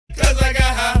I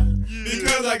got high.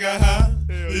 Because I got high.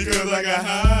 Because I got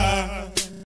high.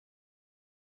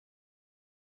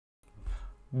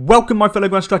 Welcome my fellow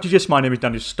Grand Strategists, my name is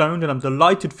Daniel Stone and I'm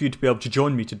delighted for you to be able to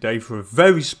join me today for a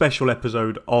very special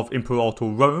episode of Imperator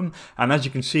Rome. And as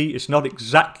you can see, it's not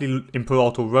exactly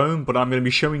Imperator Rome, but I'm going to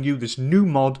be showing you this new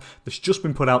mod that's just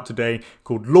been put out today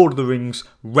called Lord of the Rings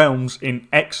Realms in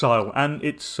Exile. And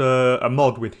it's a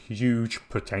mod with huge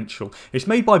potential. It's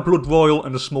made by Blood Royal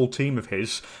and a small team of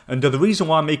his, and the reason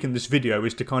why I'm making this video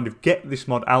is to kind of get this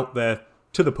mod out there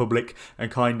to the public and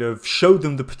kind of show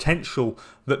them the potential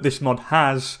that this mod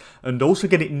has, and also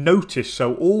get it noticed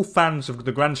so all fans of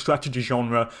the grand strategy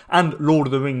genre and Lord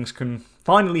of the Rings can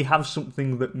finally have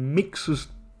something that mixes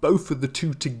both of the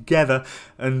two together.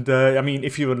 And I mean,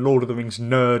 if you're a Lord of the Rings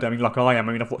nerd, I mean like I am,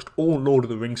 I mean I've watched all Lord of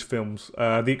the Rings films,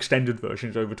 the extended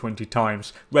versions over 20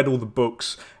 times, read all the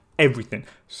books, everything.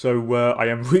 So I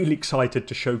am really excited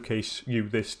to showcase you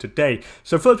this today.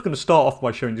 So first we're going to start off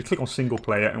by showing you, click on single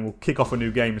player and we'll kick off a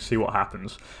new game and see what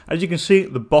happens. As you can see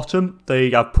at the bottom, they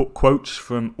have put quotes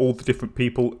from all the different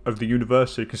people of the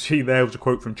universe. So you can see there was a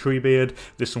quote from Treebeard,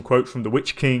 there's some quotes from the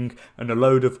Witch King and a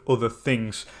load of other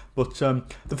things. But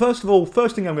the first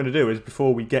thing I'm going to do is,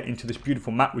 before we get into this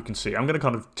beautiful map we can see, I'm going to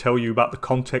kind of tell you about the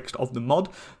context of the mod.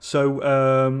 So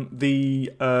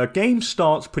the game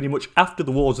starts pretty much after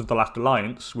the Wars of the Last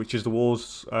Alliance, which is the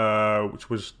wars, which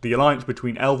was the alliance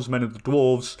between elves, men and the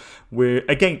dwarves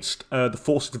against the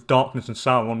forces of darkness and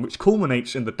Sauron, which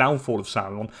culminates in the downfall of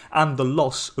Sauron and the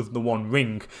loss of the One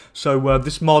Ring. So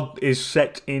this mod is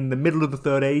set in the middle of the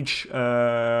Third Age,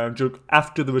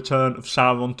 after the return of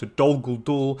Sauron to Dol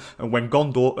Guldur, and when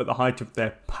Gondor at the height of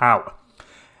their power.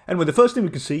 Anyway, the first thing we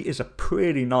can see is a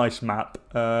pretty nice map,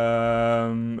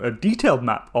 a detailed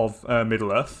map of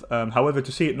Middle-earth. However,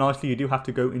 to see it nicely, you do have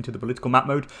to go into the political map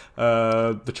mode.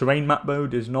 The terrain map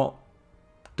mode is not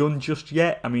done just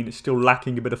yet. I mean, it's still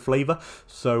lacking a bit of flavour,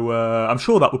 so I'm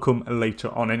sure that will come later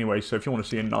on anyway. So if you want to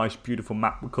see a nice, beautiful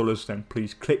map with colours, then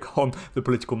please click on the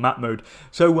political map mode.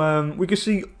 So we can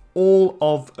see all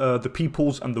of the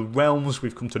peoples and the realms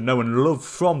we've come to know and love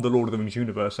from the Lord of the Rings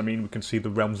universe. I mean, we can see the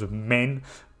realms of men,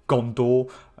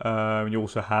 Gondor, you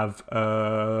also have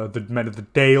the men of the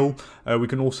Dale. We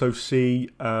can also see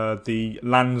the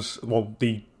lands, well,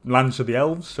 the lands of the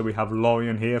elves. So we have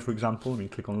Lorien here, for example. When you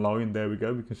click on Lorien, there we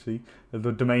go, we can see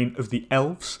the domain of the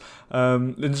elves.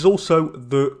 There's also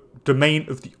the domain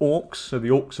of the orcs, so the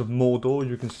orcs of Mordor, as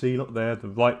you can see, look there,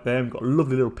 right there, we've got a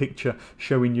lovely little picture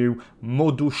showing you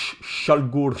Mordush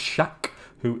Shalgur Shak,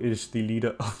 who is the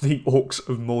leader of the orcs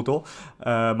of Mordor.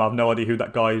 I have no idea who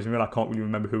that guy is. I mean, I can't really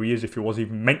remember who he is, if he was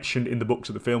even mentioned in the books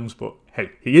of the films, but hey,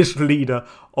 he is the leader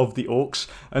of the orcs.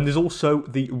 And there's also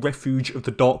the refuge of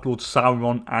the Dark Lord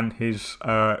Sauron and his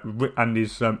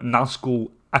Nazgul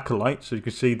acolyte. So you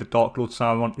can see the Dark Lord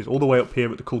Sauron is all the way up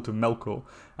here at the cult of Melkor,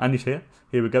 and he's here.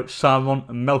 Here we go, Sauron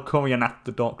and Melkorianath,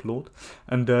 the Dark Lord.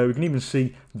 And we can even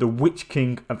see the Witch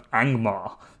King of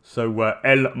Angmar. So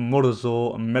El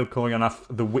Morazor and Melkorianath,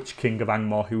 the Witch King of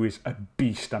Angmar, who is a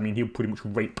beast. I mean, he'll pretty much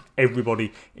rape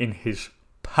everybody in his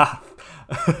path.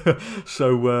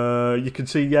 So you can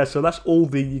see, yeah, so that's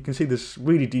all you can see this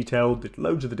really detailed, there's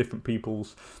loads of the different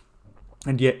peoples.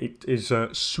 And yet it is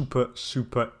super,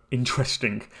 super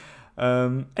interesting.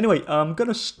 Anyway, I'm going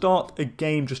to start a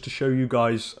game just to show you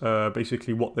guys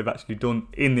basically what they've actually done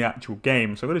in the actual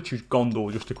game. So I'm going to choose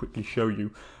Gondor just to quickly show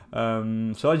you.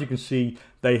 So as you can see,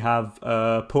 they have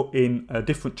put in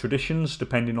different traditions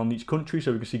depending on each country.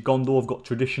 So we can see Gondor have got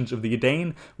traditions of the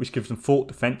Edain, which gives them fort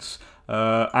defense.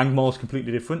 Angmar is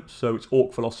completely different, so it's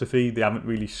orc philosophy. They haven't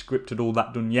really scripted all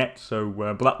that done yet, so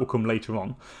but that will come later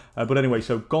on. But anyway,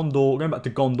 so Gondor, going back to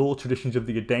Gondor, traditions of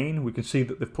the Edain, we can see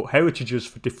that they've put heritages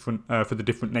for the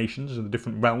different nations and the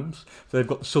different realms. So they've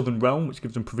got the Southern Realm, which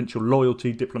gives them provincial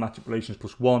loyalty, diplomatic relations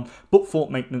 +1, but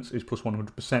fort maintenance is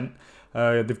 +100%.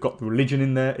 They've got the religion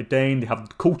in there, Edain. They have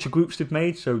the culture groups they've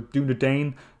made, so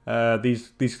Dunedain.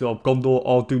 These are Gondor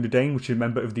are Dunedain, which is a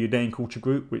member of the Edain culture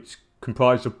group, which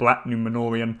comprised of Black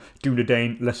Númenórean,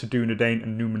 Dunedain, Lesser Dunedain,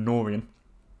 and Númenórean.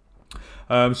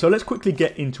 So let's quickly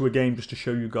get into a game just to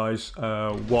show you guys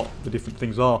what the different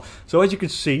things are. So as you can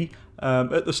see,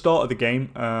 at the start of the game,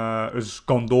 as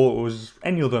Gondor or as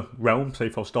any other realm, say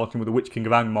if I was starting with the Witch King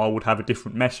of Angmar, would have a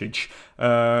different message.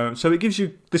 So it gives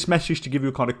you this message to give you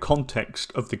a kind of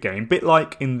context of the game, a bit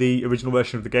like in the original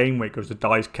version of the game where it goes to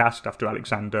Dies Cast after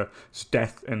Alexander's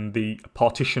death and the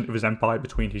partition of his empire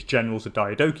between his generals, the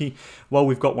Diadochi. Well,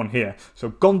 we've got one here.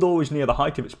 So Gondor is near the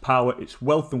height of its power, its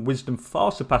wealth and wisdom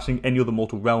far surpassing any other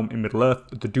mortal realm in Middle-earth.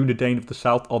 The Dunedain of the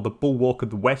south are the bulwark of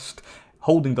the west,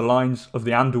 holding the lines of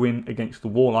the Anduin against the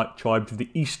warlike tribes of the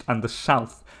east and the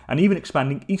south, and even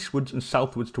expanding eastwards and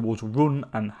southwards towards Run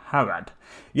and Harad.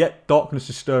 Yet darkness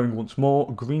is stirring once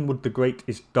more. Greenwood the Great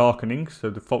is darkening, so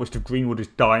the forest of Greenwood is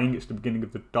dying. It's the beginning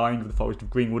of the dying of the forest of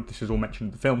Greenwood. This is all mentioned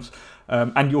in the films.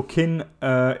 And your kin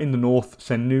in the north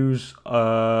send news,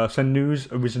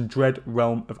 arisen dread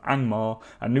realm of Angmar,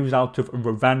 and news out of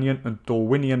Rovanian and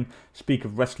Dorwinian speak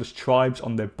of restless tribes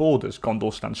on their borders.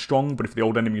 Gondor stands strong, but if the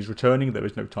old enemy is returning, there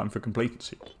is no time for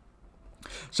complacency.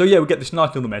 So yeah, we get this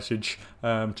nice little message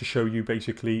to show you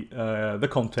basically the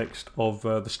context of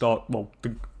the start. Well,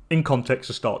 in context,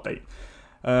 the start date.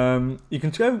 We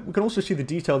can also see the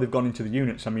detail they've gone into the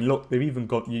units. I mean, look, they've even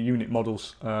got your unit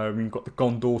models. We've got the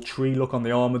Gondor tree look on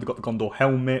the armor. They've got the Gondor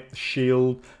helmet, the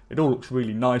shield. It all looks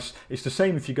really nice. It's the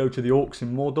same if you go to the orcs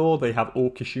in Mordor. They have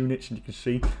orcish units, and you can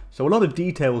see. So a lot of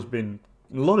details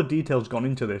gone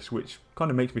into this, which kind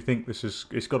of makes me think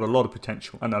it's got a lot of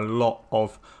potential and a lot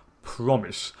of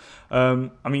promise. I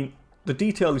mean, the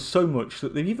detail is so much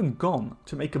that they've even gone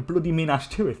to make a bloody Minas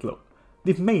Tirith look.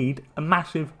 They've made a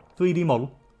massive 3D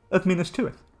model of Minas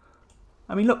Tirith.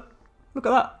 I mean, look at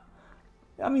that.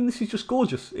 I mean, this is just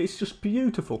gorgeous. It's just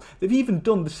beautiful. They've even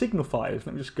done the signal fires.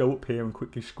 Let me just go up here and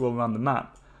quickly scroll around the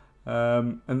map.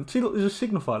 And see, look, there's a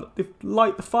signal fire. Look, they've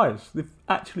light the fires. They've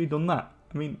actually done that.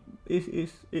 I mean, it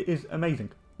is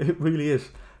amazing. It really is.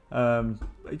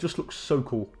 It just looks so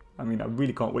cool. I mean, I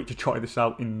really can't wait to try this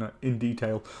out in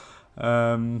detail.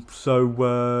 Yeah,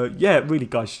 really,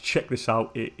 guys, check this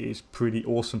out. It is pretty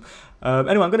awesome.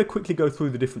 Anyway, I'm going to quickly go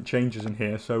through the different changes in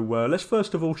here. So let's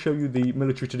first of all show you the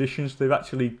military traditions. They've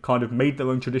actually kind of made their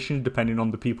own traditions depending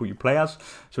on the people you play as.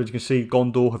 So as you can see,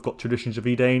 Gondor have got traditions of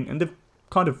Edain, and they've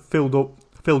kind of filled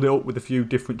it up with a few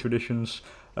different traditions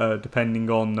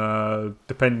depending on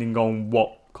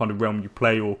what kind of realm you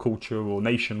play, or culture, or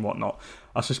nation, whatnot.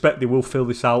 I suspect they will fill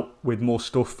this out with more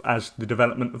stuff as the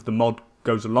development of the mod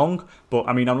goes along, but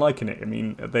I mean, I'm liking it. I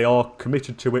mean, they are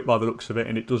committed to it by the looks of it,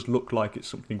 and it does look like it's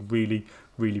something really,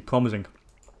 really promising.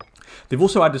 They've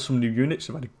also added some new units.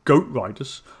 They've added Goat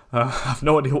Riders. I have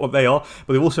no idea what they are,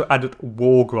 but they've also added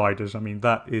Warg Riders. I mean,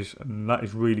 that is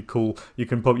really cool. You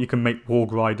can make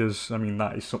Warg Riders. I mean,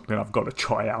 that is something I've got to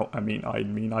try out. I mean,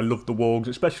 I love the Wargs,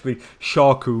 especially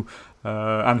Sharku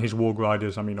and his Warg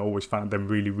Riders. I mean, I always found them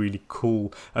really, really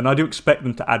cool, and I do expect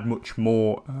them to add much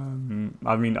more.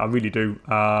 I mean, I really do.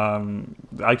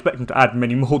 I expect them to add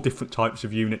many more different types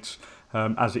of units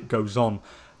as it goes on.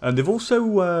 And they've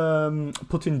also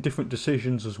put in different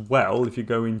decisions as well. If you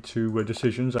go into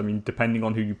decisions, I mean, depending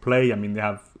on who you play, I mean, they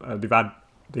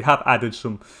have added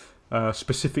some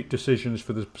specific decisions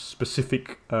for the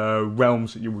specific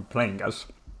realms that you were playing as.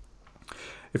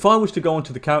 If I was to go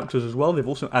onto the characters as well, they've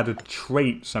also added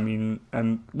traits. I mean,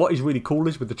 and what is really cool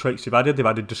is with the traits they've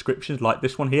added descriptions like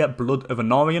this one here, Blood of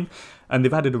Anarion, and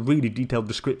they've added a really detailed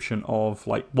description of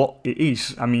like what it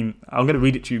is. I mean, I'm going to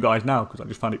read it to you guys now because I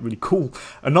just found it really cool.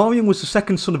 Anarion was the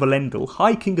second son of Elendil,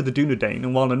 High King of the Dunedain,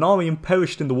 and while Anarion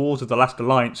perished in the wars of the Last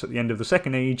Alliance at the end of the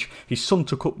Second Age, his son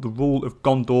took up the rule of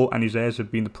Gondor, and his heirs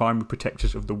have been the primary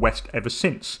protectors of the West ever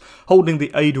since, holding the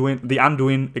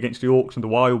Anduin against the Orcs and the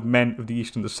wild men of the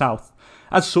East and the South.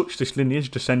 As such, this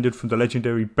lineage descended from the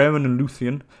legendary Beren and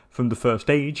Luthien from the First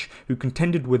Age, who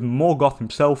contended with Morgoth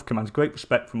himself, commands great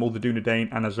respect from all the Dunedain,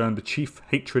 and has earned the chief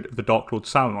hatred of the Dark Lord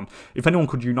Sauron. If anyone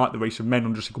could unite the race of men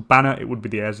under a single banner, it would be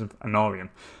the heirs of Anarion.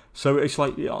 So it's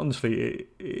like, honestly,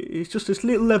 it's just this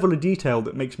little level of detail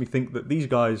that makes me think that these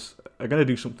guys are going to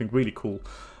do something really cool.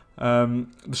 The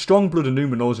strong blood of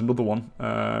Numenor is another one.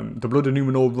 The blood of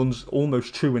Numenor runs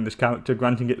almost true in this character,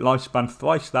 granting it lifespan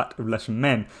thrice that of lesser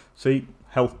men. See,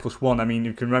 health +1. I mean,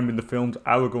 you can remember in the films,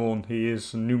 Aragorn, he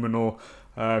is Numenor.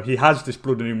 He has this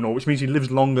blood of Numenor, which means he lives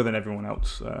longer than everyone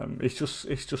else. It's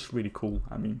just really cool.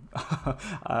 I mean,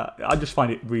 I just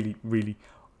find it really, really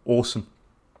awesome.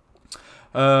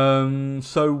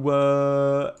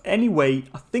 Anyway,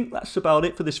 I think that's about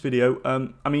it for this video.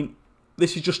 I mean,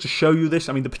 this is just to show you this.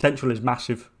 I mean, the potential is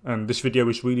massive, and this video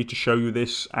is really to show you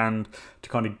this and to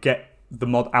kind of get the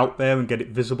mod out there and get it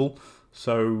visible,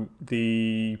 so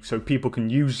people can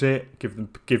use it, give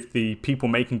the people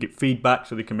making it feedback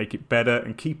so they can make it better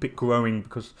and keep it growing.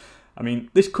 Because I mean,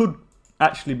 this could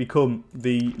actually become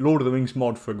the Lord of the Rings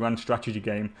mod for a grand strategy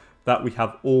game that we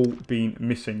have all been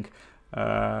missing.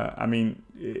 I mean,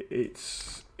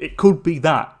 it could be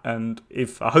that, and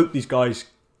I hope these guys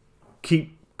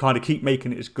keep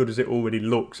making it as good as it already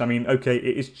looks. I mean, okay,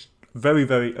 it is very,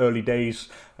 very early days,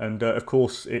 and of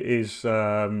course it is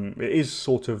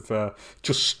sort of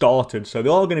just started, so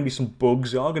there are going to be some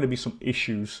bugs, there are going to be some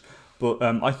issues, but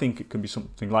I think it can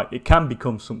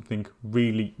become something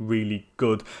really, really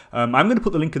good. I'm going to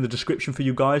put the link in the description for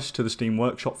you guys to the Steam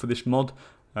Workshop for this mod.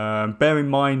 Bear in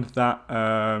mind that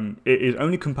it is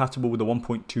only compatible with the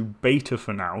 1.2 beta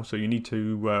for now, so you need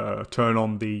to turn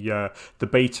on the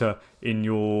beta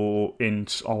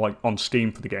on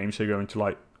Steam for the game. So you're going to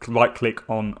like right click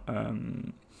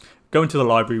on go into the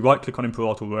library, right click on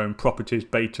Imperator Rome, properties,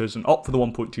 betas, and opt for the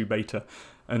 1.2 beta.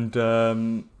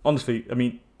 And honestly, I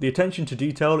mean, the attention to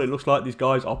detail it looks like these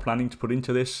guys are planning to put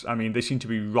into this. I mean, they seem to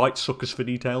be right suckers for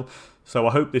detail. So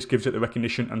I hope this gives it the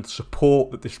recognition and support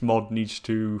that this mod needs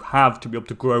to have to be able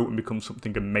to grow and become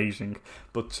something amazing.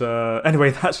 But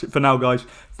anyway, that's it for now, guys.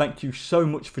 Thank you so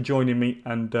much for joining me,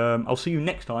 and I'll see you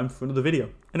next time for another video.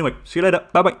 Anyway, see you later.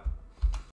 Bye-bye.